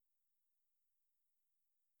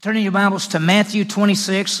Turning your Bibles to Matthew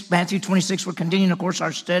 26. Matthew 26, we're continuing, of course,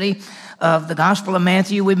 our study of the Gospel of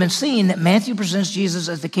Matthew. We've been seeing that Matthew presents Jesus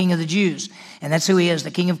as the King of the Jews. And that's who he is, the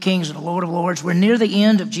King of Kings and the Lord of Lords. We're near the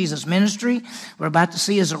end of Jesus' ministry. We're about to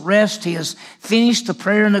see his arrest. He has finished the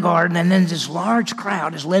prayer in the garden. And then this large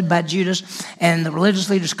crowd is led by Judas. And the religious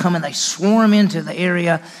leaders come and they swarm into the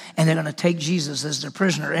area. And they're going to take Jesus as their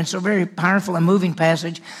prisoner. And so a very powerful and moving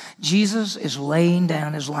passage. Jesus is laying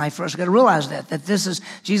down his life for us. We've got to realize that this is,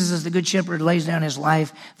 Jesus is the good shepherd who lays down his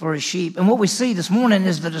life for his sheep. And what we see this morning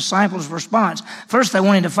is the disciples' response. First, they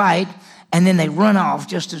wanted to fight, and then they run off,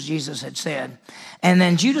 just as Jesus had said. And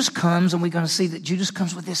then Judas comes, and we're going to see that Judas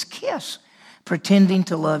comes with this kiss, pretending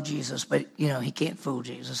to love Jesus, but, he can't fool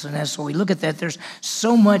Jesus. And as so we look at that, there's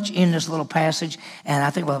so much in this little passage, and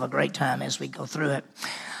I think we'll have a great time as we go through it.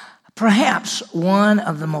 Perhaps one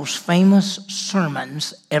of the most famous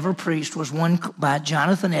sermons ever preached was one by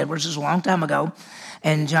Jonathan Edwards. It was a long time ago.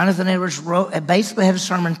 And Jonathan Edwards basically had a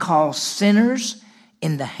sermon called Sinners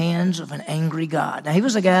in the Hands of an Angry God. Now, he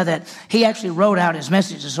was a guy that he actually wrote out his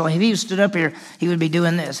messages. So if he stood up here, he would be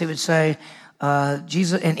doing this. He would say,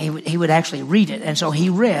 Jesus, and he would actually read it. And so he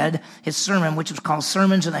read his sermon, which was called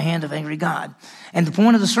Sermons in the Hand of Angry God. And the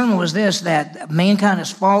point of the sermon was this, that mankind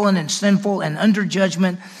is fallen and sinful and under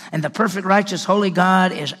judgment, and the perfect, righteous, holy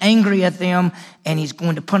God is angry at them, and he's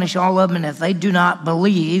going to punish all of them. And if they do not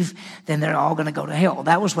believe, then they're all going to go to hell.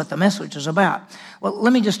 That was what the message was about. Well,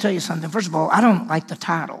 let me just tell you something. First of all, I don't like the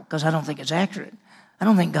title because I don't think it's accurate. I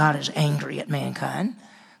don't think God is angry at mankind.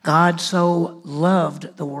 God so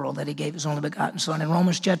loved the world that he gave his only begotten Son. In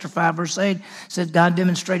Romans chapter 5, verse 8, said, God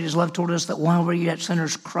demonstrated his love toward us that while we were yet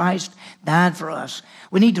sinners, Christ died for us.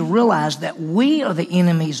 We need to realize that we are the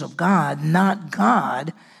enemies of God, not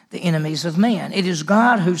God, the enemies of man. It is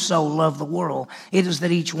God who so loved the world. It is that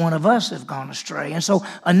each one of us have gone astray. And so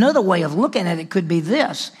another way of looking at it could be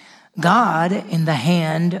this, God in the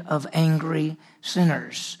hand of angry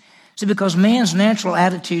sinners. See, because man's natural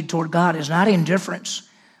attitude toward God is not indifference,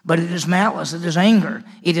 but it is malice, it is anger,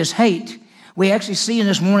 it is hate. We actually see in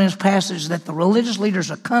this morning's passage that the religious leaders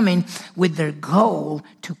are coming with their goal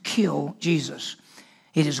to kill Jesus.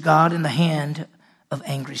 It is God in the hand of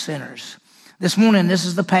angry sinners. This morning, this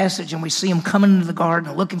is the passage, and we see them coming into the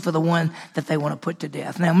garden looking for the one that they want to put to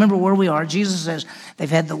death. Now, remember where we are. Jesus says they've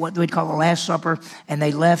had what we'd call the Last Supper, and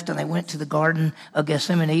they left, and they went to the Garden of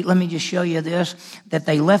Gethsemane. Let me just show you this, that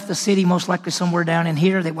they left the city, most likely somewhere down in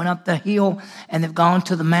here. They went up the hill, and they've gone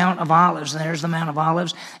to the Mount of Olives, and there's the Mount of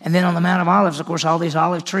Olives. And then on the Mount of Olives, of course, all these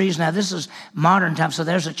olive trees. Now, this is modern time, so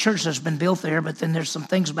there's a church that's been built there, but then there's some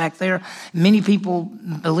things back there. Many people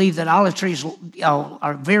believe that olive trees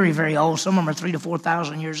are very, very old. Some of them are 3,000 to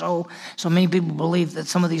 4,000 years old. So many people believe that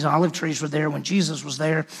some of these olive trees were there when Jesus was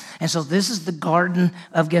there. And so this is the Garden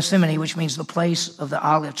of Gethsemane, which means the place of the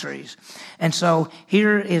olive trees. And so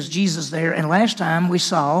here is Jesus there. And last time we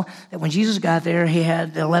saw that when Jesus got there, he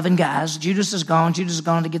had 11 guys. Judas is gone. Judas is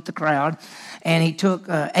gone to get the crowd. And he took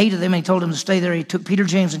 8 of them, and he told them to stay there. He took Peter,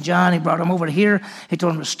 James, and John. He brought them over to here. He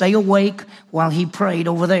told them to stay awake while he prayed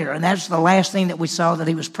over there. And that's the last thing that we saw, that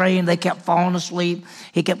he was praying. They kept falling asleep.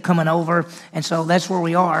 He kept coming over. And so that's where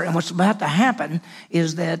we are. And what's about to happen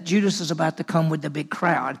is that Judas is about to come with the big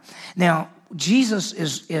crowd. Now, Jesus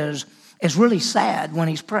is really sad when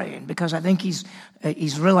he's praying, because I think he's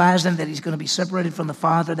realizing that he's going to be separated from the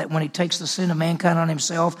Father, that when he takes the sin of mankind on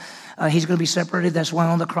himself, he's going to be separated. That's why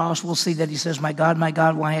on the cross we'll see that he says, my God,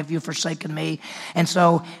 why have you forsaken me? And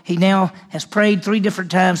so he now has prayed 3 different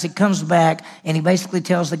times. He comes back, and he basically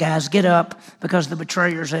tells the guys, get up, because the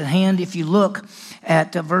betrayer's at hand. If you look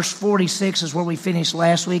at verse 46 is where we finished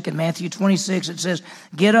last week. In Matthew 26, it says,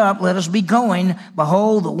 get up, let us be going.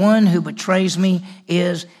 Behold, the one who betrays me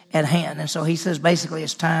is at hand. And so he says basically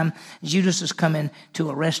it's time. Judas is coming to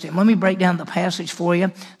arrest him. Let me break down the passage for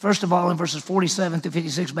you. First of all, in verses 47 through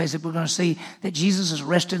 56, basically we're going to see that Jesus is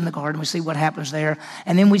arrested in the garden. We see what happens there.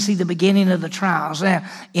 And then we see the beginning of the trials. Now,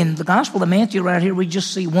 in the Gospel of Matthew right here, we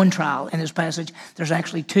just see one trial in this passage. There's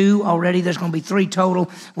actually 2 already. There's going to be 3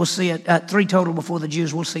 total. We'll see it, 3 total before the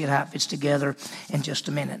Jews. We'll see it how it fits together in just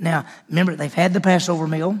a minute. Now, remember, they've had the Passover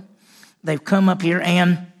meal. They've come up here,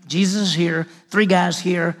 and Jesus is here, 3 guys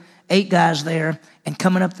here, 8 guys there, and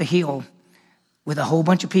coming up the hill with a whole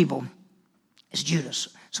bunch of people is Judas.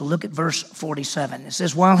 So look at verse 47. It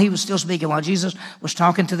says, while he was still speaking, while Jesus was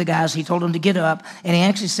talking to the guys, he told them to get up, and he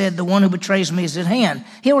actually said, the one who betrays me is at hand.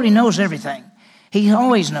 He already knows everything. He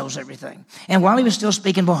always knows everything. And while he was still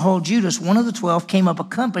speaking, behold, Judas, one of the 12, came up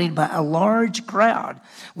accompanied by a large crowd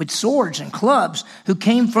with swords and clubs, who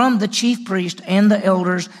came from the chief priest and the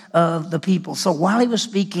elders of the people. So while he was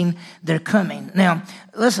speaking, they're coming. Now,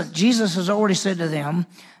 listen, Jesus has already said to them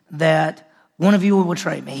that one of you will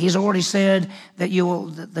betray me. He's already said that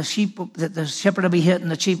the shepherd will be hit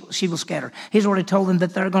and the sheep will scatter. He's already told them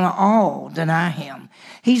that they're going to all deny him.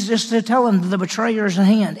 He's just to tell them the betrayer is at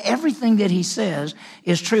hand. Everything that he says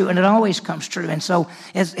is true, and it always comes true. And so,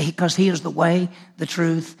 because he is the way, the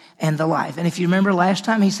truth, and the life. And if you remember last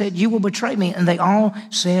time, he said, you will betray me. And they all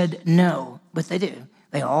said no, but they do.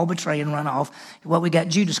 They all betray and run off. Well, we got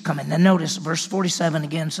Judas coming. Now notice verse 47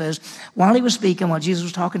 again says, while he was speaking, while Jesus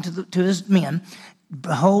was talking to his men,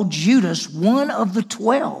 behold, Judas, one of the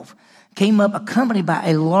 12, came up accompanied by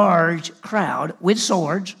a large crowd with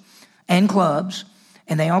swords and clubs,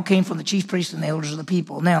 and they all came from the chief priests and the elders of the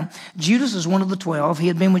people. Now, Judas is one of the 12. He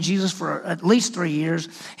had been with Jesus for at least 3 years.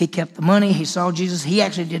 He kept the money. He saw Jesus. He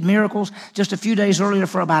actually did miracles. Just a few days earlier,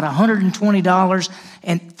 for about $120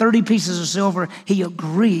 and 30 pieces of silver, he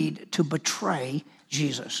agreed to betray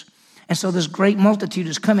Jesus. And so this great multitude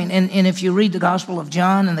is coming. And if you read the Gospel of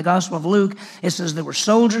John and the Gospel of Luke, it says there were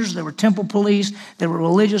soldiers, there were temple police, there were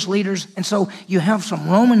religious leaders. And so you have some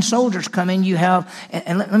Roman soldiers coming. You have,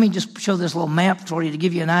 and let me just show this little map for you to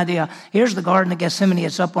give you an idea. Here's the Garden of Gethsemane.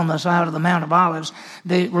 It's up on the side of the Mount of Olives.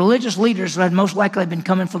 The religious leaders had most likely been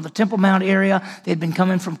coming from the Temple Mount area. They'd been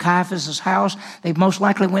coming from Caiaphas' house. They most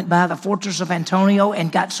likely went by the fortress of Antonia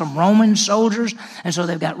and got some Roman soldiers. And so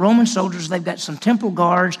they've got Roman soldiers. They've got some temple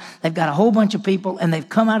guards. They've got a whole bunch of people, and they've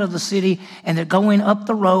come out of the city, and they're going up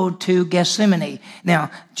the road to Gethsemane. Now,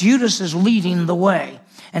 Judas is leading the way.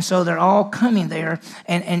 And so they're all coming there.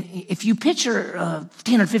 And if you picture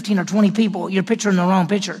 10 or 15 or 20 people, you're picturing the wrong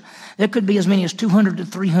picture. There could be as many as 200 to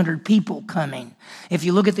 300 people coming. If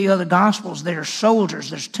you look at the other Gospels, there's soldiers,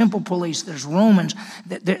 there's temple police, there's Romans.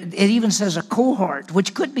 It even says a cohort,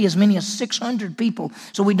 which could be as many as 600 people.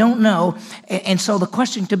 So we don't know. And so the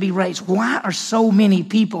question to be raised, why are so many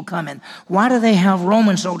people coming? Why do they have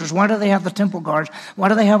Roman soldiers? Why do they have the temple guards? Why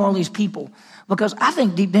do they have all these people? Because I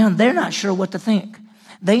think deep down, they're not sure what to think.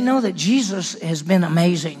 They know that Jesus has been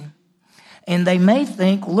amazing. And they may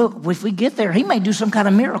think, look, if we get there, he may do some kind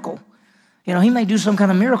of miracle. You know, he may do some kind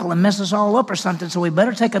of miracle and mess us all up or something, so we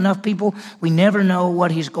better take enough people. We never know what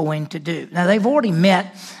he's going to do. Now, they've already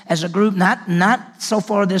met as a group, not so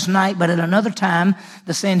far this night, but at another time.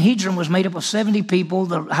 The Sanhedrin was made up of 70 people,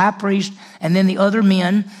 the high priest, and then the other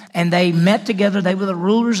men, and they met together. They were the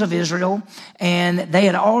rulers of Israel, and they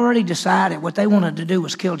had already decided what they wanted to do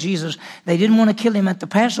was kill Jesus. They didn't want to kill him at the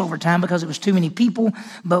Passover time because it was too many people,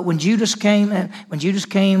 but when Judas came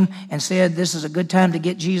and said, this is a good time to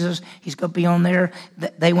get Jesus, he's going to be on there,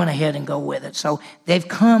 they went ahead and go with it. So they've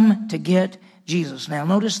come to get Jesus. Now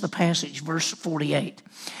notice the passage, verse 48.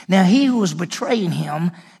 Now he who was betraying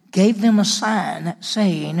him gave them a sign,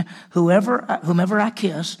 saying, whomever I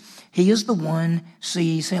kiss, he is the one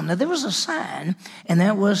sees him. Now, there was a sign, and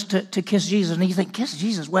that was to kiss Jesus. And you think, kiss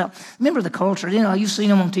Jesus? Well, remember the culture. You know, you've seen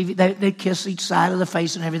them on TV. They kiss each side of the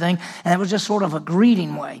face and everything. And that was just sort of a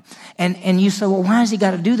greeting way. And you say, well, why has he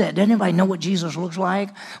got to do that? Doesn't anybody know what Jesus looks like?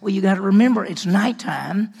 Well, you got to remember, it's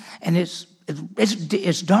nighttime, and it's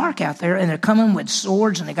dark out there, and they're coming with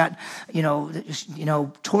swords, and they got,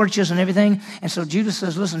 torches and everything. And so Judas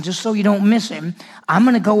says, listen, just so you don't miss him, I'm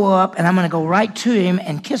going to go up, and I'm going to go right to him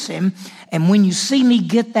and kiss him. And when you see me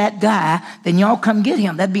get that guy, then y'all come get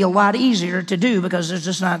him. That'd be a lot easier to do because there's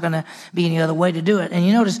just not going to be any other way to do it. And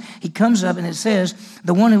you notice he comes up, and it says,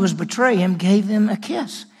 the one who was betraying him gave him a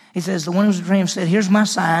kiss. He says, the one who was betraying him said, here's my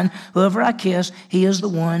sign. Whoever I kiss, he is the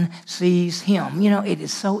one sees him. You know, it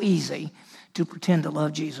is so easy to pretend to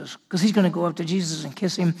love Jesus, because he's going to go up to Jesus and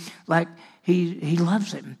kiss him like he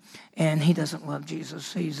loves him, and he doesn't love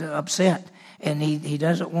Jesus. He's upset, and he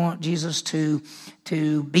doesn't want Jesus to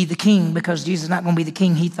be the king, because Jesus is not going to be the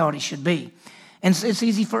king he thought he should be. And it's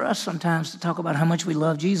easy for us sometimes to talk about how much we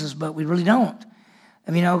love Jesus, but we really don't.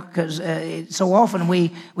 I mean, because so often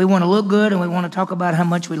we want to look good and we want to talk about how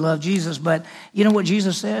much we love Jesus, but you know what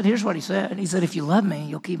Jesus said? Here's what he said. He said, if you love me,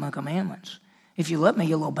 you'll keep my commandments. If you love me,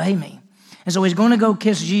 you'll obey me. And so he's going to go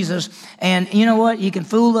kiss Jesus. And you know what? He can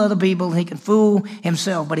fool other people. He can fool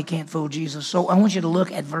himself, but he can't fool Jesus. So I want you to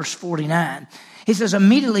look at verse 49. He says,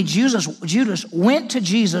 immediately Judas went to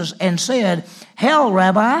Jesus and said, Hail,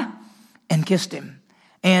 Rabbi, and kissed him.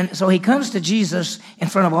 And so he comes to Jesus in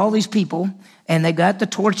front of all these people, and they got the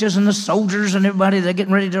torches and the soldiers and everybody. They're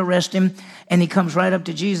getting ready to arrest him. And he comes right up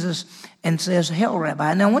to Jesus and says, "Hail,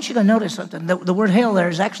 Rabbi." Now, I want you to notice something. The word hail there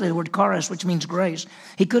is actually the word charis, which means grace.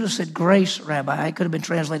 He could have said grace, Rabbi. It could have been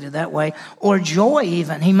translated that way. Or joy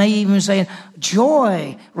even. He may even say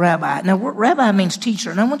joy, Rabbi. Now, Rabbi means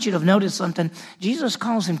teacher. And I want you to notice something. Jesus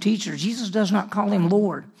calls him teacher. Jesus does not call him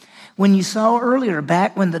Lord. When you saw earlier,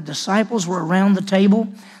 back when the disciples were around the table,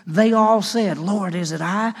 they all said, "Lord, is it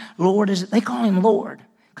I? Lord, is it?" They call him Lord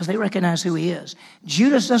because they recognize who he is.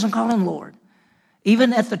 Judas doesn't call him Lord.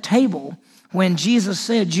 Even at the table, when Jesus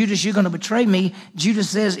said, "Judas, you're going to betray me," Judas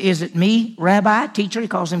says, "Is it me, Rabbi?" Teacher. He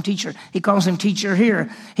calls him teacher. He calls him teacher here.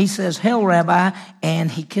 He says, "Hail, Rabbi," and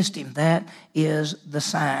he kissed him. That is the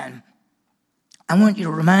sign. I want you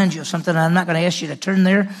to remind you of something. I'm not going to ask you to turn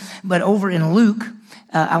there, but over in Luke,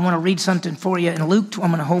 I want to read something for you. In Luke, I'm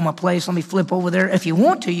going to hold my place. Let me flip over there. If you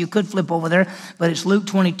want to, you could flip over there, but it's Luke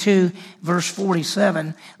 22, verse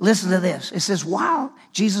 47. Listen to this. It says, while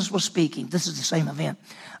Jesus was speaking, this is the same event,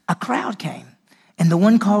 a crowd came, and the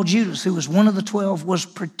one called Judas, who was one of the 12, was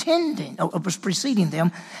preceding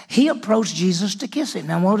them. He approached Jesus to kiss him.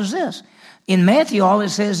 Now, what is this? In Matthew, all it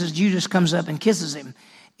says is Judas comes up and kisses him.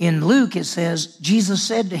 In Luke, it says, Jesus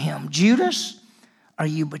said to him, "Judas, are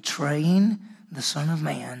you betraying the Son of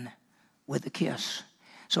Man with a kiss?"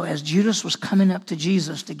 So as Judas was coming up to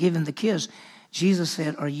Jesus to give him the kiss, Jesus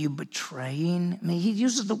said, "Are you betraying me?" He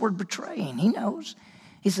uses the word betraying. He knows.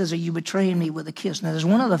 He says, "Are you betraying me with a kiss?" Now, there's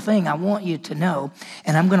one other thing I want you to know,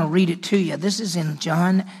 and I'm going to read it to you. This is in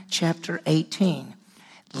John chapter 18.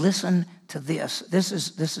 Listen to this. This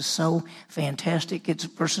is so fantastic. It's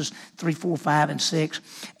verses 3, 4, 5, and 6.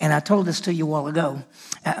 And I told this to you a while ago.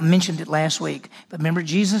 I mentioned it last week. But remember,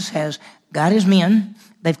 Jesus has got his men.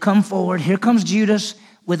 They've come forward. Here comes Judas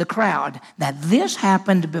with a crowd. Now, this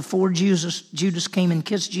happened before Judas came and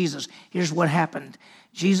kissed Jesus. Here's what happened.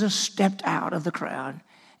 Jesus stepped out of the crowd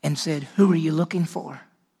and said, "Who are you looking for?"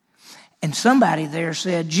 And somebody there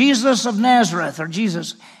said, "Jesus of Nazareth," or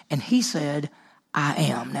Jesus. And he said, "I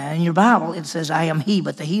am." Now, in your Bible, it says, "I am he,"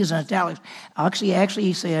 but the he is in italics. Actually,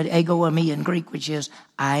 he said, ego eimi in Greek, which is,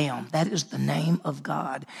 "I am." That is the name of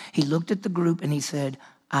God. He looked at the group and he said,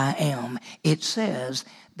 "I am." It says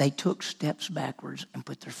they took steps backwards and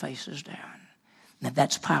put their faces down. Now,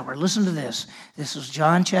 that's power. Listen to this. This is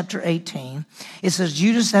John chapter 18. It says,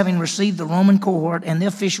 Judas, having received the Roman cohort and the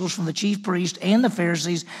officials from the chief priests and the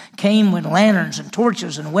Pharisees, came with lanterns and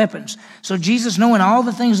torches and weapons. So Jesus, knowing all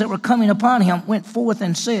the things that were coming upon him, went forth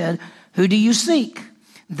and said, "Who do you seek?"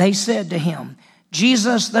 They said to him,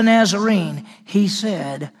 "Jesus the Nazarene." He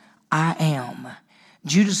said, "I am."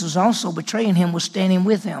 Judas was also betraying him, was standing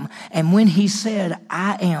with him. And when he said,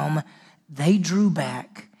 "I am," they drew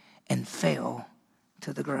back and fell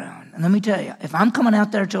to the ground. And let me tell you, if I'm coming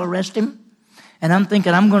out there to arrest him, and I'm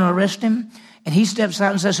thinking I'm going to arrest him, and he steps out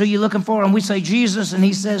and says, "Who are you looking for?" And we say, "Jesus," and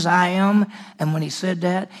he says, "I am." And when he said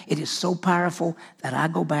that, it is so powerful that I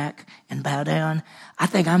go back and bow down. I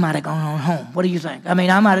think I might have gone on home. What do you think? I mean,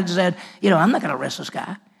 I might have said, I'm not going to arrest this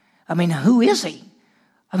guy. I mean, who is he?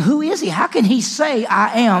 Who is he? How can he say,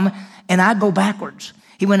 "I am," and I go backwards?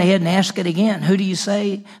 He went ahead and asked it again. "Who do you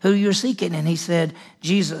say, who you're seeking?" And he said,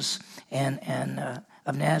 "Jesus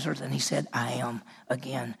of Nazareth," and he said, "I am,"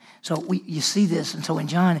 again. So you see this, and so in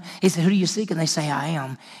John, he said, "Who do you seek?" And they say, "I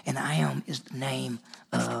am," and "I am" is the name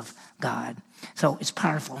of God. So it's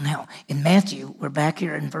powerful. Now, in Matthew, we're back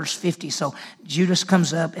here in verse 50. So Judas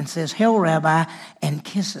comes up and says, "Hail, Rabbi," and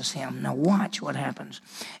kisses him. Now watch what happens.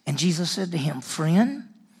 And Jesus said to him, "Friend,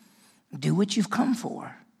 do what you've come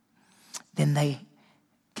for." Then they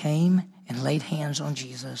came and laid hands on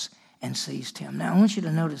Jesus and seized him. Now, I want you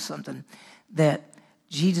to notice something, that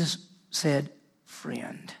Jesus said,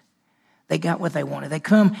 "Friend." They got what they wanted. They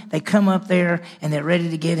come up there and they're ready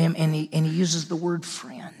to get him, and he uses the word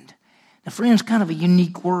friend. Now, friend's kind of a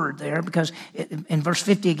unique word there, because in verse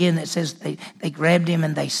 50 again, it says they grabbed him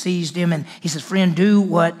and they seized him, and he says, "Friend, do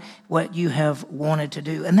what you have wanted to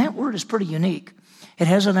do." And that word is pretty unique. It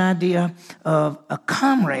has an idea of a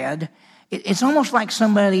comrade. It's almost like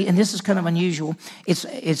somebody, and this is kind of unusual,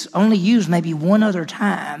 it's only used maybe one other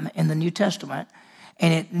time in the New Testament,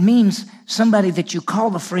 and it means somebody that you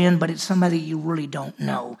call a friend, but it's somebody you really don't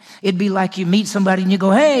know. It'd be like you meet somebody and you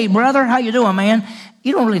go, "Hey, brother, how you doing, man?"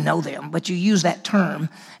 You don't really know them, but you use that term,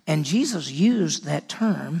 and Jesus used that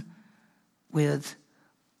term with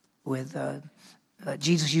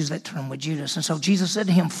Jesus used that term with Judas. And so Jesus said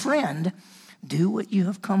to him, "Friend, do what you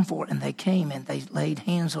have come for." And they came and they laid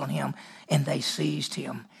hands on him and they seized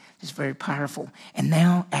him. It's very powerful. And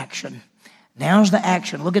now action. Now's the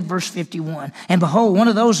action. Look at verse 51. And behold, one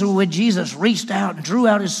of those who were with Jesus reached out and drew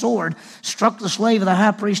out his sword, struck the slave of the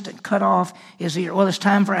high priest, and cut off his ear. Well, it's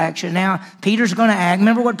time for action. Now, Peter's going to act.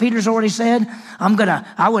 Remember what Peter's already said?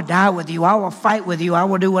 I will die with you. I will fight with you. I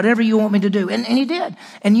will do whatever you want me to do. And he did.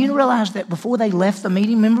 And you realize that before they left the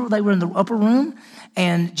meeting, remember they were in the upper room?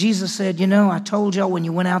 And Jesus said, you know, I told y'all when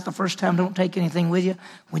you went out the first time, don't take anything with you.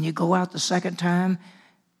 When you go out the second time,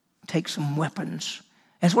 take some weapons.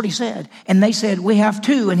 That's what he said. And they said, we have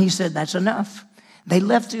 2. And he said, that's enough. They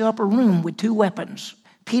left the upper room with 2 weapons.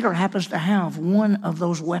 Peter happens to have one of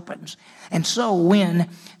those weapons. And so when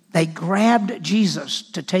they grabbed Jesus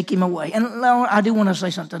to take him away, and I do want to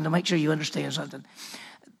say something to make sure you understand something.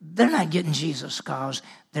 They're not getting Jesus because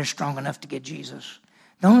they're strong enough to get Jesus.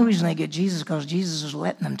 The only reason they get Jesus is because Jesus is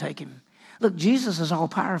letting them take him. Look, Jesus is all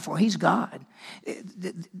powerful. He's God.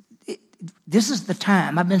 This is the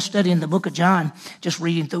time. I've been studying the book of John, just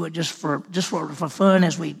reading through it just for fun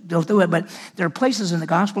as we go through it. But there are places in the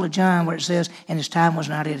Gospel of John where it says, and his time was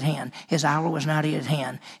not at hand. His hour was not at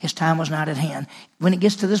hand. His time was not at hand. When it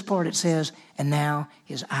gets to this part, it says, and now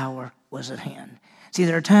his hour was at hand. See,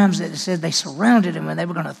 there are times that it said they surrounded him and they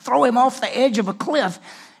were going to throw him off the edge of a cliff.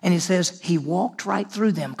 And it says he walked right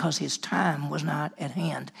through them because his time was not at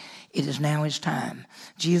hand. It is now his time.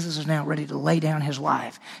 Jesus is now ready to lay down his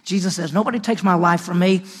life. Jesus says, nobody takes my life from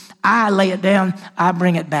me. I lay it down. I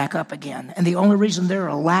bring it back up again. And the only reason they're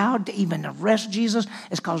allowed to even arrest Jesus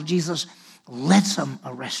is because Jesus lets them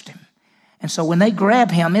arrest him. And so when they grab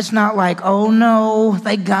him, it's not like, oh no,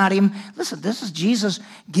 they got him. Listen, this is Jesus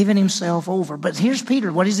giving himself over. But here's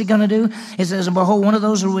Peter. What is he going to do? It says, and behold, one of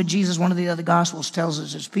those who were with Jesus, one of the other Gospels tells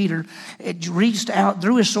us it's Peter, it reached out,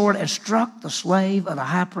 drew his sword, and struck the slave of the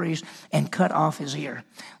high priest and cut off his ear.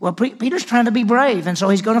 Well, Peter's trying to be brave, and so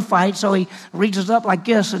he's going to fight. So he reaches up like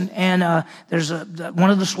this, and there's one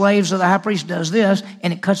of the slaves of the high priest does this,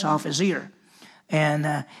 and it cuts off his ear.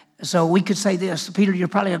 And so we could say this, Peter, you're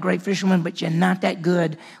probably a great fisherman, but you're not that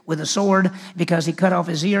good with a sword because he cut off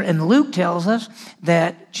his ear. And Luke tells us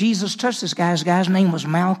that Jesus touched this guy. His guy's name was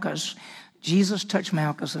Malchus. Jesus touched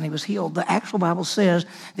Malchus and he was healed. The actual Bible says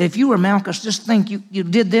that if you were Malchus, just think you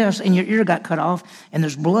did this and your ear got cut off and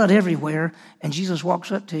there's blood everywhere. And Jesus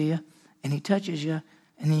walks up to you and he touches you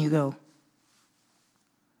and then you go,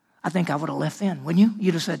 I think I would have left then, wouldn't you?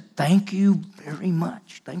 You'd have said, thank you very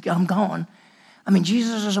much. Thank you, I'm gone. I mean,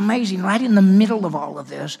 Jesus is amazing. Right in the middle of all of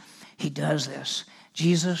this, he does this.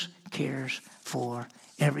 Jesus cares for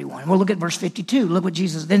everyone. Well, look at verse 52. Look what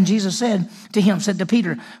then Jesus said to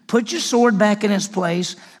Peter, put your sword back in its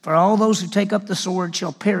place, for all those who take up the sword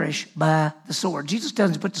shall perish by the sword. Jesus tells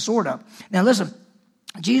him to put the sword up. Now listen,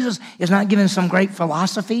 Jesus is not giving some great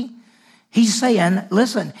philosophy. He's saying,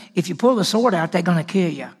 listen, if you pull the sword out, they're going to kill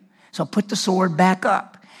you. So put the sword back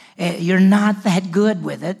up. You're not that good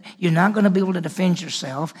with it. You're not going to be able to defend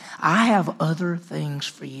yourself. I have other things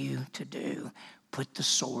for you to do. Put the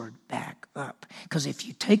sword back up. Because if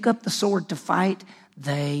you take up the sword to fight,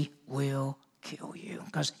 they will kill you.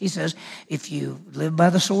 Because he says, if you live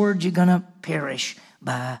by the sword, you're going to perish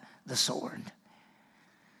by the sword.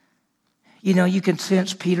 You know, you can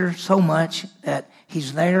sense Peter so much that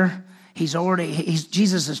he's there.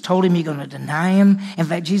 Jesus has told him you're going to deny him. In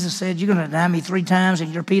fact, Jesus said, you're going to deny me 3 times,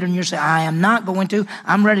 and you're Peter, and you're saying, I am not going to.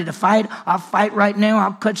 I'm ready to fight. I'll fight right now.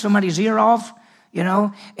 I'll cut somebody's ear off, you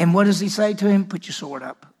know. And what does he say to him? Put your sword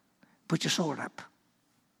up. Put your sword up.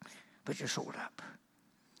 Put your sword up.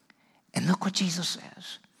 And look what Jesus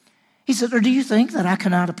says. He said, or do you think that I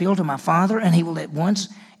cannot appeal to my Father, and he will at once,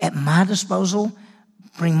 at my disposal,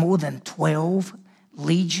 bring more than 12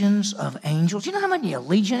 legions of angels? You know how many a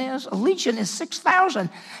legion is? A legion is 6,000.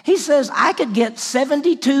 He says, I could get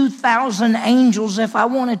 72,000 angels if I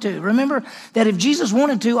wanted to. Remember that if Jesus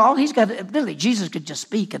wanted to, all he's got to, really, Jesus could just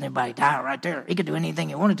speak and everybody die right there. He could do anything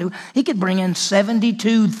he wanted to. He could bring in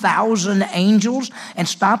 72,000 angels and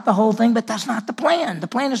stop the whole thing, but that's not the plan. The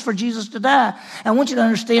plan is for Jesus to die. I want you to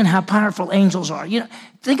understand how powerful angels are. You know,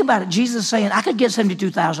 think about it. Jesus saying, I could get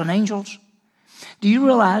 72,000 angels. Do you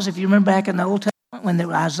realize, if you remember back in the Old Testament, when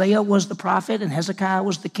Isaiah was the prophet and Hezekiah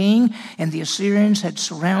was the king and the Assyrians had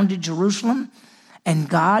surrounded Jerusalem, and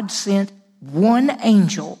God sent one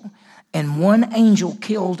angel, and one angel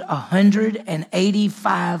killed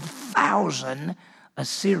 185,000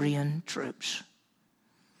 Assyrian troops.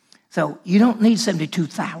 So you don't need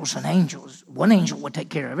 72,000 angels. One angel would take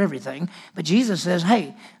care of everything. But Jesus says,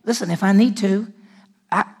 hey, listen, if I need to,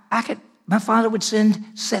 my Father would send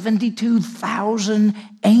 72,000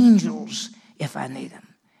 angels if I need them.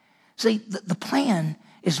 See, the plan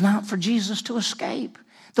is not for Jesus to escape.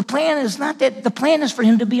 The plan is not that. The plan is for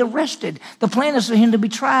him to be arrested. The plan is for him to be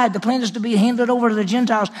tried. The plan is to be handed over to the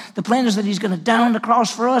Gentiles. The plan is that he's going to die on the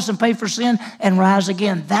cross for us and pay for sin and rise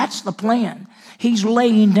again. That's the plan. He's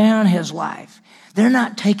laying down his life. They're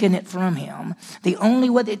not taking it from him. The only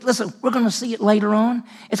way, listen, we're going to see it later on.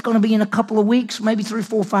 It's going to be in a couple of weeks, maybe 3,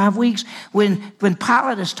 4, 5 weeks, when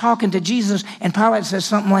Pilate is talking to Jesus, and Pilate says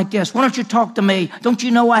something like this: "Why don't you talk to me? Don't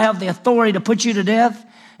you know I have the authority to put you to death?"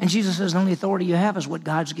 And Jesus says, "The only authority you have is what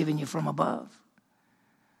God's given you from above."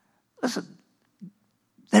 Listen,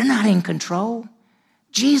 they're not in control.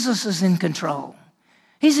 Jesus is in control.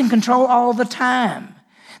 He's in control all the time.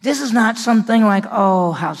 This is not something like,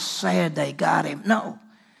 oh, how sad they got him. No.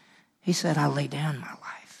 He said, "I lay down my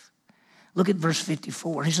life." Look at verse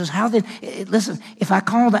 54. He says, listen, if I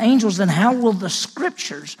call the angels, then how will the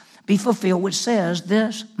scriptures be fulfilled, which says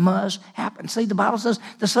this must happen? See, the Bible says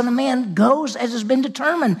the Son of Man goes as has been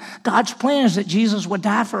determined. God's plan is that Jesus would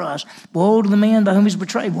die for us. Woe to the man by whom he's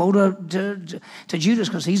betrayed. Woe to Judas,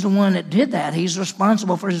 because he's the one that did that. He's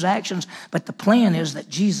responsible for his actions. But the plan is that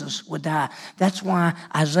Jesus would die. That's why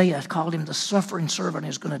Isaiah called him the suffering servant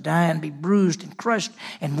who's going to die and be bruised and crushed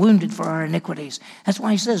and wounded for our iniquities. That's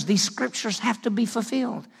why he says these scriptures have to be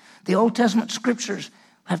fulfilled. The Old Testament scriptures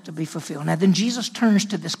have to be fulfilled. Now, then Jesus turns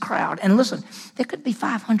to this crowd. And listen, there could be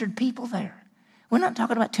 500 people there. We're not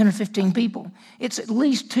talking about 10 or 15 people. It's at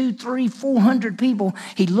least 200, 300, 400 people.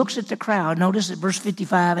 He looks at the crowd. Notice at verse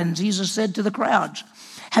 55, and Jesus said to the crowds,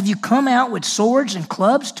 "Have you come out with swords and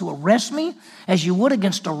clubs to arrest me as you would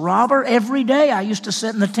against a robber? Every day I used to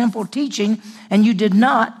sit in the temple teaching, and you did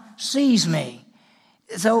not seize me."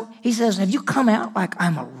 So he says, have you come out like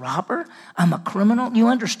I'm a robber? I'm a criminal? You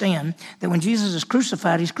understand that when Jesus is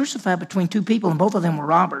crucified, he's crucified between two people, and both of them were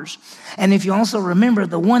robbers. And if you also remember,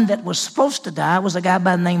 the one that was supposed to die was a guy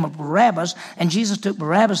by the name of Barabbas, and Jesus took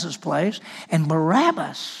Barabbas' place, and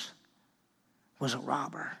Barabbas was a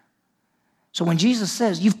robber. So when Jesus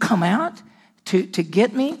says, you've come out to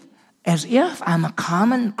get me as if I'm a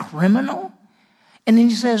common criminal, and then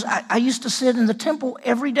he says, I used to sit in the temple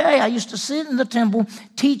every day. I used to sit in the temple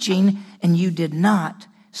teaching, and you did not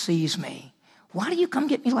seize me. Why do you come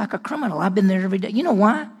get me like a criminal? I've been there every day. You know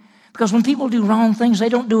why? Because when people do wrong things, they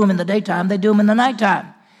don't do them in the daytime. They do them in the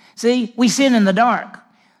nighttime. See, we sin in the dark.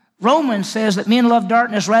 Romans says that men love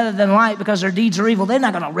darkness rather than light because their deeds are evil. They're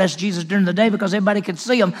not going to arrest Jesus during the day because everybody can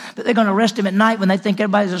see him, but they're going to arrest him at night when they think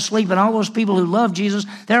everybody's asleep. And all those people who love Jesus,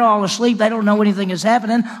 they're all asleep. They don't know anything is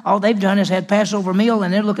happening. All they've done is had Passover meal,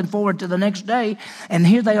 and they're looking forward to the next day. And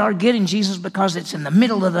here they are getting Jesus because it's in the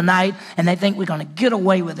middle of the night, and they think we're going to get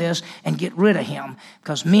away with this and get rid of him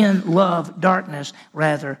because men love darkness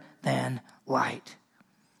rather than light.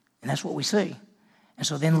 And that's what we see. And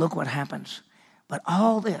so then look what happens. But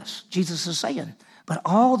all this, Jesus is saying, but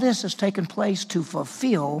all this has taken place to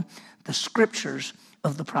fulfill the scriptures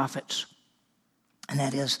of the prophets. And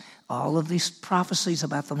that is, all of these prophecies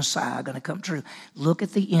about the Messiah are going to come true. Look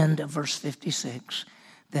at the end of verse 56.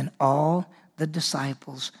 Then all the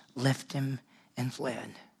disciples left him and fled.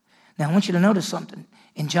 Now, I want you to notice something.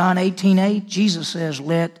 In John 18:8, Jesus says,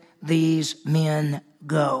 let these men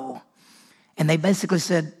go. And they basically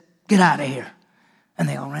said, get out of here. And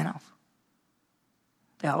they all ran off.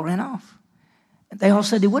 They all ran off. They all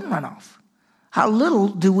said they wouldn't run off. How little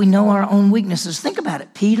do we know our own weaknesses? Think about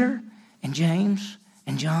it. Peter and James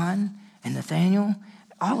and John and Nathaniel,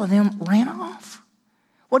 all of them ran off.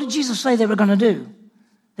 What did Jesus say they were going to do?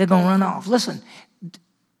 They're going to run off. Listen,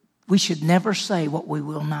 we should never say what we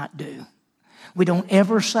will not do. We don't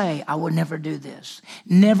ever say, I would never do this.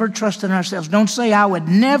 Never trust in ourselves. Don't say, I would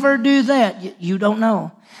never do that. You don't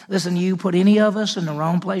know. Listen, you put any of us in the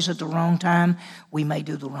wrong place at the wrong time, we may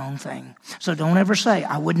do the wrong thing. So don't ever say,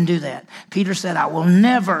 I wouldn't do that. Peter said, I will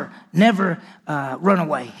never run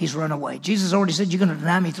away. He's run away. Jesus already said, you're going to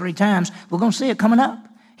deny me 3 times. We're going to see it coming up.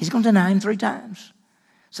 He's going to deny him 3 times.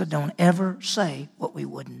 So don't ever say what we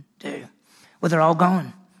wouldn't do. Well, they're all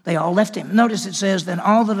gone. They all left him. Notice it says, then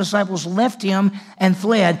all the disciples left him and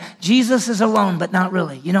fled. Jesus is alone, but not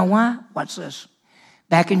really. You know why? Watch this.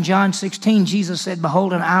 Back in John 16, Jesus said,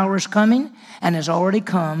 behold, an hour is coming and has already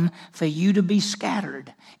come for you to be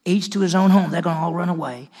scattered, each to his own home. They're going to all run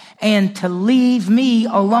away. And to leave me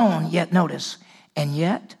alone. Yet notice, and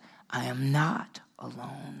yet I am not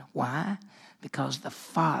alone. Why? Because the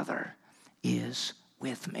Father is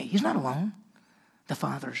with me. He's not alone. The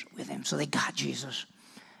Father's with him. So they got Jesus.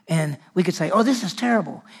 And we could say, oh, this is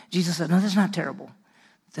terrible. Jesus said, no, this is not terrible.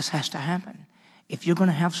 This has to happen. If you're going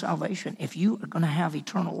to have salvation, if you are going to have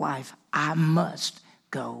eternal life, I must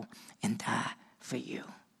go and die for you.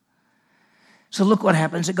 So look what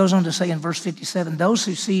happens. It goes on to say in verse 57, those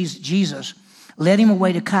who seized Jesus led him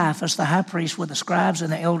away to Caiaphas, the high priest, where the scribes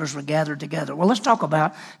and the elders were gathered together. Well, let's talk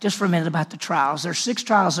about, just for a minute, about the trials. There's 6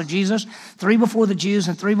 trials of Jesus, 3 before the Jews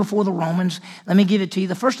and 3 before the Romans. Let me give it to you.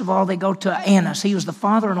 The first of all, they go to Annas. He was the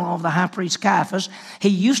father-in-law of the high priest Caiaphas. He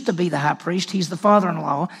used to be the high priest. He's the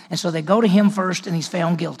father-in-law. And so they go to him first, and he's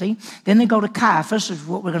found guilty. Then they go to Caiaphas, which is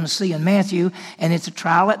what we're going to see in Matthew, and it's a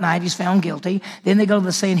trial at night. He's found guilty. Then they go to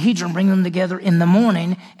the Sanhedrin, bring them together in the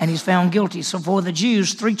morning, and he's found guilty. So for the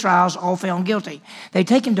Jews, 3 trials, all found guilty. They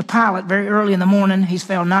take him to Pilate very early in the morning. He's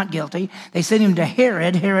found not guilty. They send him to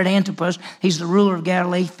Herod Antipas. He's the ruler of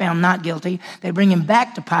Galilee, found not guilty. They bring him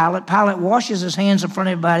back to Pilate. Pilate washes his hands in front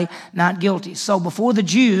of everybody, not guilty. So before the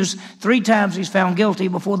Jews, 3 times he's found guilty.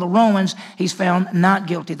 Before the Romans, he's found not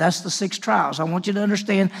guilty. That's the 6 trials. I want you to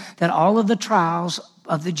understand that all of the trials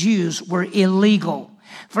of the Jews were illegal.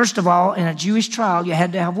 First of all, in a Jewish trial, you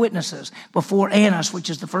had to have witnesses. Before Annas, which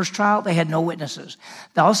is the first trial, they had no witnesses.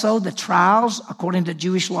 Also, the trials, according to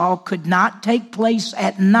Jewish law, could not take place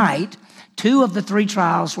at night. 2 of the 3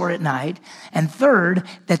 trials were at night. And third,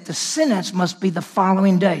 that the sentence must be the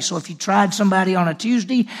following day. So if you tried somebody on a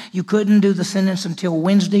Tuesday, you couldn't do the sentence until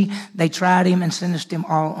Wednesday. They tried him and sentenced him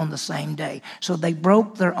all on the same day. So they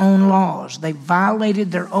broke their own laws. They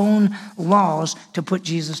violated their own laws to put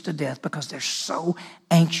Jesus to death because they're so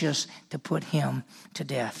anxious to put him to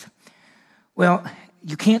death. Well,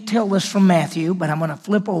 you can't tell this from Matthew, but I'm going to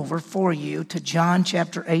flip over for you to John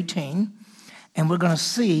chapter 18. And we're going to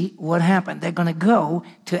see what happened. They're going to go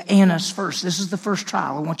to Annas first. This is the first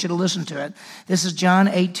trial. I want you to listen to it. This is John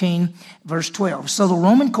 18, verse 12. So the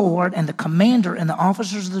Roman cohort and the commander and the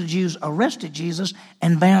officers of the Jews arrested Jesus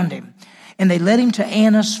and bound him. And they led him to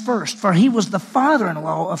Annas first, for he was the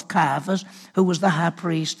father-in-law of Caiaphas, who was the high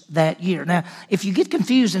priest that year. Now, if you get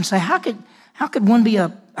confused and say, how could one be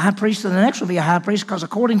a high priest and the next will be a high priest? Because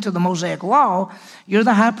according to the Mosaic law, you're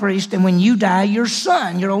the high priest, and when you die, your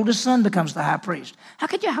oldest son, becomes the high priest. How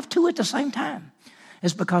could you have 2 at the same time?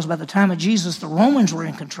 It's because by the time of Jesus, the Romans were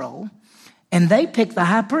in control, and they picked the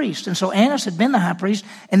high priest. And so Annas had been the high priest,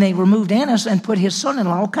 and they removed Annas and put his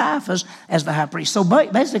son-in-law, Caiaphas, as the high priest. So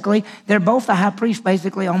basically, they're both the high priest,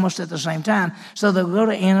 basically almost at the same time. So they'll go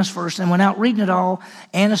to Annas first, and without reading it all,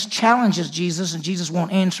 Annas challenges Jesus, and Jesus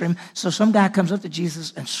won't answer him. So some guy comes up to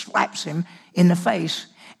Jesus and slaps him in the face,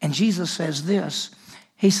 and Jesus says this.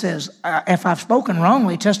 He says, if I've spoken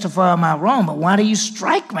wrongly, testify am I wrong, but why do you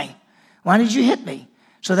strike me? Why did you hit me?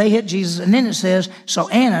 So they hit Jesus, and then it says, so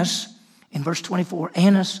Annas, in verse 24,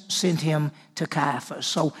 Annas sent him to Caiaphas.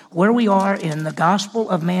 So where we are in the Gospel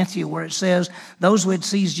of Matthew, where it says those who had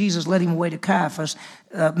seized Jesus led him away to Caiaphas,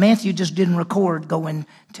 Matthew just didn't record going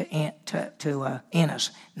to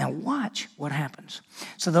Annas. Now watch what happens.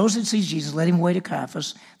 So those who had seized Jesus led him away to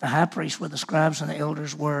Caiaphas, the high priest, where the scribes and the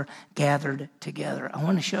elders were gathered together. I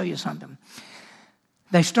want to show you something.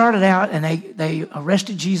 They started out and they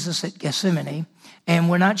arrested Jesus at Gethsemane, and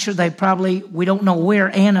we're not sure we don't know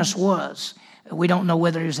where Annas was. We don't know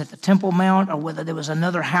whether he was at the Temple Mount or whether there was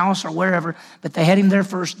another house or wherever, but they had him there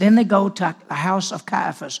first. Then they go to the house of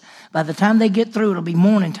Caiaphas. By the time they get through, it'll be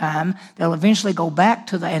morning time. They'll eventually go back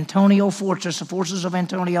to the Antonia fortress, the fortress of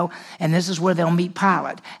Antonia, and this is where they'll meet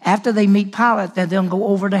Pilate. After they meet Pilate, then they'll go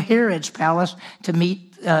over to Herod's palace to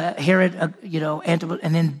meet Herod, Antipas,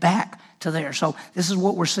 and then back to there. So this is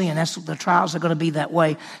what we're seeing. That's the trials are going to be that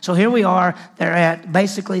way. So here we are. They're at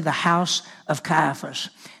basically the house of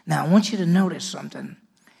Caiaphas. Now, I want you to notice something.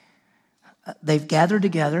 They've gathered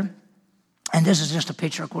together, and this is just a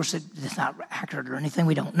picture. Of course, it's not accurate or anything.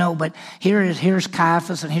 We don't know, but here's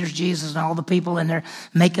Caiaphas, and here's Jesus and all the people, and they're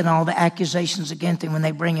making all the accusations against him when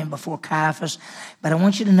they bring him before Caiaphas. But I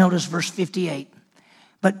want you to notice verse 58.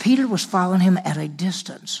 But Peter was following him at a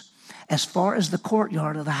distance, as far as the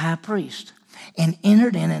courtyard of the high priest, and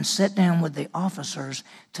entered in and sat down with the officers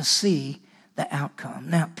to see the outcome.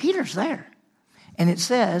 Now, Peter's there. And it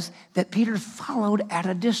says that Peter followed at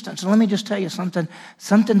a distance. And let me just tell you something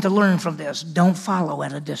to learn from this. Don't follow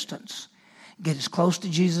at a distance. Get as close to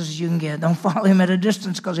Jesus as you can get. Don't follow him at a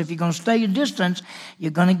distance, because if you're going to stay a distance,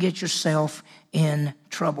 you're going to get yourself in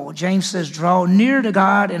trouble. James says, draw near to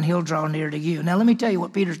God and he'll draw near to you. Now, let me tell you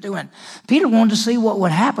what Peter's doing. Peter wanted to see what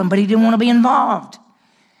would happen, but he didn't want to be involved.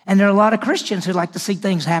 And there are a lot of Christians who like to see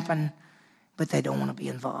things happen, but they don't want to be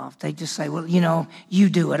involved. They just say, well, you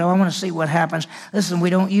do it. Oh, I want to see what happens. Listen,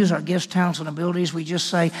 we don't use our gifts, talents, and abilities. We just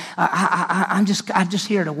say, I'm just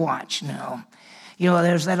here to watch. No.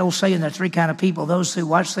 There's that old saying, there are 3 kinds of people: those who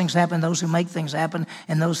watch things happen, those who make things happen,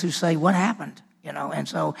 and those who say, what happened? And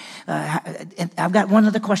so and I've got one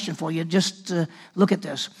other question for you. Just look at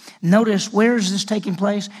this. Notice, where is this taking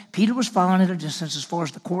place? Peter was following at a distance as far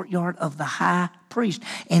as the courtyard of the high priest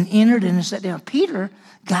and entered in and sat down. Peter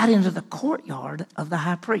got into the courtyard of the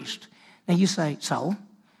high priest. Now you say, so?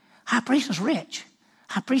 High priest is rich.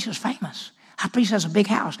 High priest is famous. High priest has a big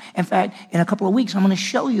house. In fact, in a couple of weeks, I'm going to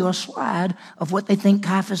show you a slide of what they think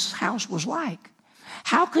Caiaphas' house was like.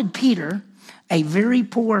 How could Peter, a very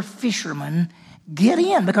poor fisherman, get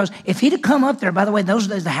in? Because if he'd have come up there, by the way, those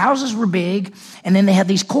days the houses were big, and then they had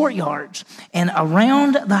these courtyards, and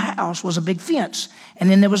around the house was a big fence, and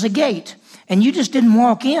then there was a gate, and you just didn't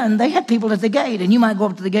walk in. They had people at the gate, and you might go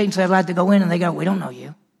up to the gate and say, I'd like to go in, and they go, we don't know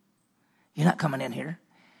you. You're not coming in here.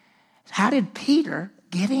 How did Peter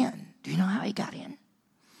get in? Do you know how he got in?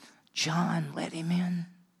 John let him in.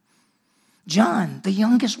 John, the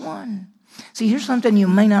youngest one. See, here's something you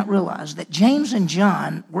may not realize, that James and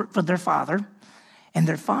John worked for their father, and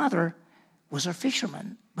their father was a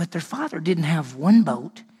fisherman, but their father didn't have one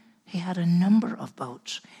boat. He had a number of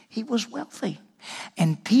boats. He was wealthy.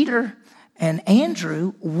 And Peter and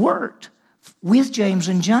Andrew worked with James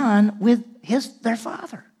and John with their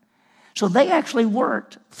father. So they actually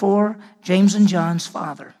worked for James and John's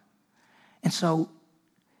father. And so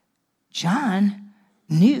John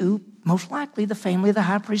knew most likely the family of the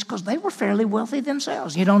high priest because they were fairly wealthy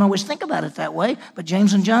themselves. You don't always think about it that way, but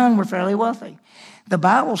James and John were fairly wealthy. The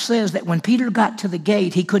Bible says that when Peter got to the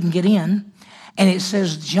gate, he couldn't get in. And it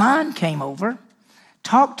says John came over,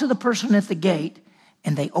 talked to the person at the gate,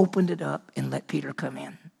 and they opened it up and let Peter come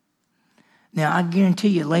in. Now, I guarantee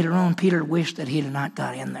you later on, Peter wished that he had not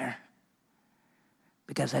got in there,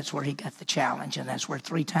 because that's where he got the challenge, and that's where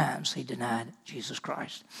 3 times he denied Jesus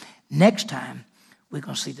Christ. Next time, we're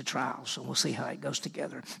going to see the trials, so we'll see how it goes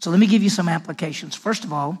together. So let me give you some applications. First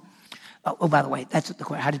of all, by the way, that's the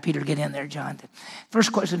question. How did Peter get in there, John?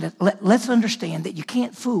 First question is, let's understand that you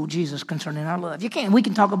can't fool Jesus concerning our love. You can't. We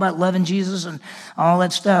can talk about loving Jesus and all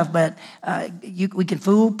that stuff, but we can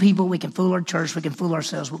fool people, we can fool our church, we can fool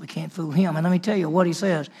ourselves, but we can't fool him. And let me tell you what he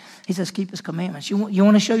says. He says, keep his commandments. You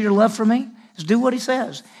want to show your love for me? Just do what he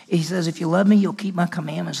says. He says, if you love me, you'll keep my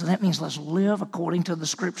commandments. And that means let's live according to the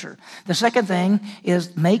scripture. The second thing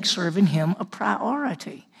is make serving him a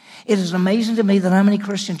priority. It is amazing to me that how many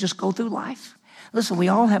Christians just go through life. Listen, we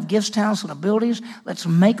all have gifts, talents, and abilities. Let's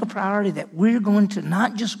make a priority that we're going to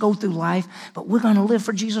not just go through life, but we're going to live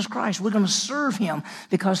for Jesus Christ. We're going to serve him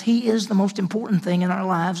because he is the most important thing in our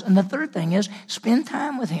lives. And the third thing is spend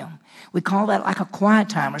time with him. We call that like a quiet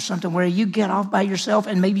time or something where you get off by yourself,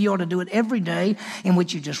 and maybe you ought to do it every day, in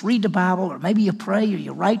which you just read the Bible, or maybe you pray, or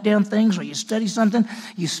you write down things, or you study something.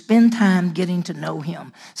 You spend time getting to know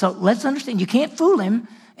him. So let's understand, you can't fool him.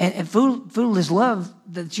 And fool his love,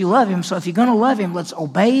 that you love him. So if you're going to love him, let's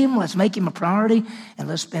obey him, let's make him a priority, and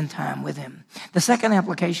let's spend time with him. The second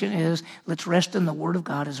application is let's rest in the word of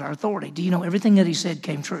God as our authority. Do you know everything that he said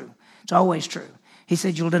came true? It's always true. He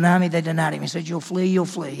said, you'll deny me, they denied him. He said, you'll flee, you'll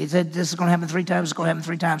flee. He said, this is going to happen 3 times, it's going to happen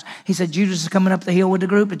 3 times. He said, Judas is coming up the hill with the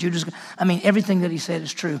group, but everything that he said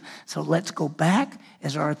is true. So let's go back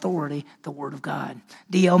as our authority, the word of God.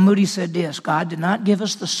 D.L. Moody said this, God did not give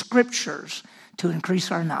us the scriptures to increase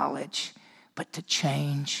our knowledge, but to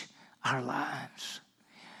change our lives.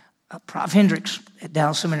 Prof. Hendricks at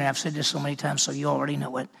Dallas Seminary, I've said this so many times, so you already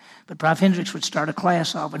know it, but Prof. Hendricks would start a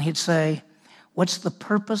class off and he'd say, what's the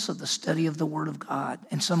purpose of the study of the Word of God?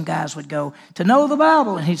 And some guys would go, to know the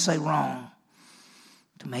Bible, and he'd say, wrong,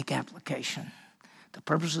 to make application. The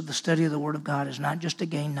purpose of the study of the Word of God is not just to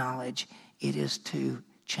gain knowledge, it is to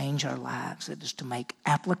change our lives. It is to make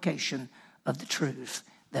application of the truth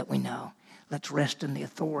that we know. Let's rest in the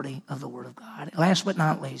authority of the Word of God. Last but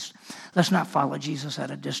not least, let's not follow Jesus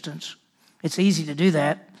at a distance. It's easy to do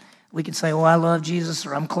that. We can say, oh, I love Jesus,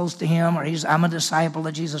 or I'm close to him, or I'm a disciple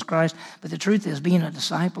of Jesus Christ. But the truth is, being a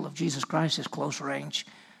disciple of Jesus Christ is close range.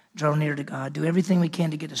 Draw near to God. Do everything we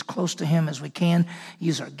can to get as close to him as we can.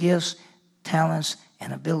 Use our gifts, talents,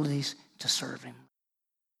 and abilities to serve him.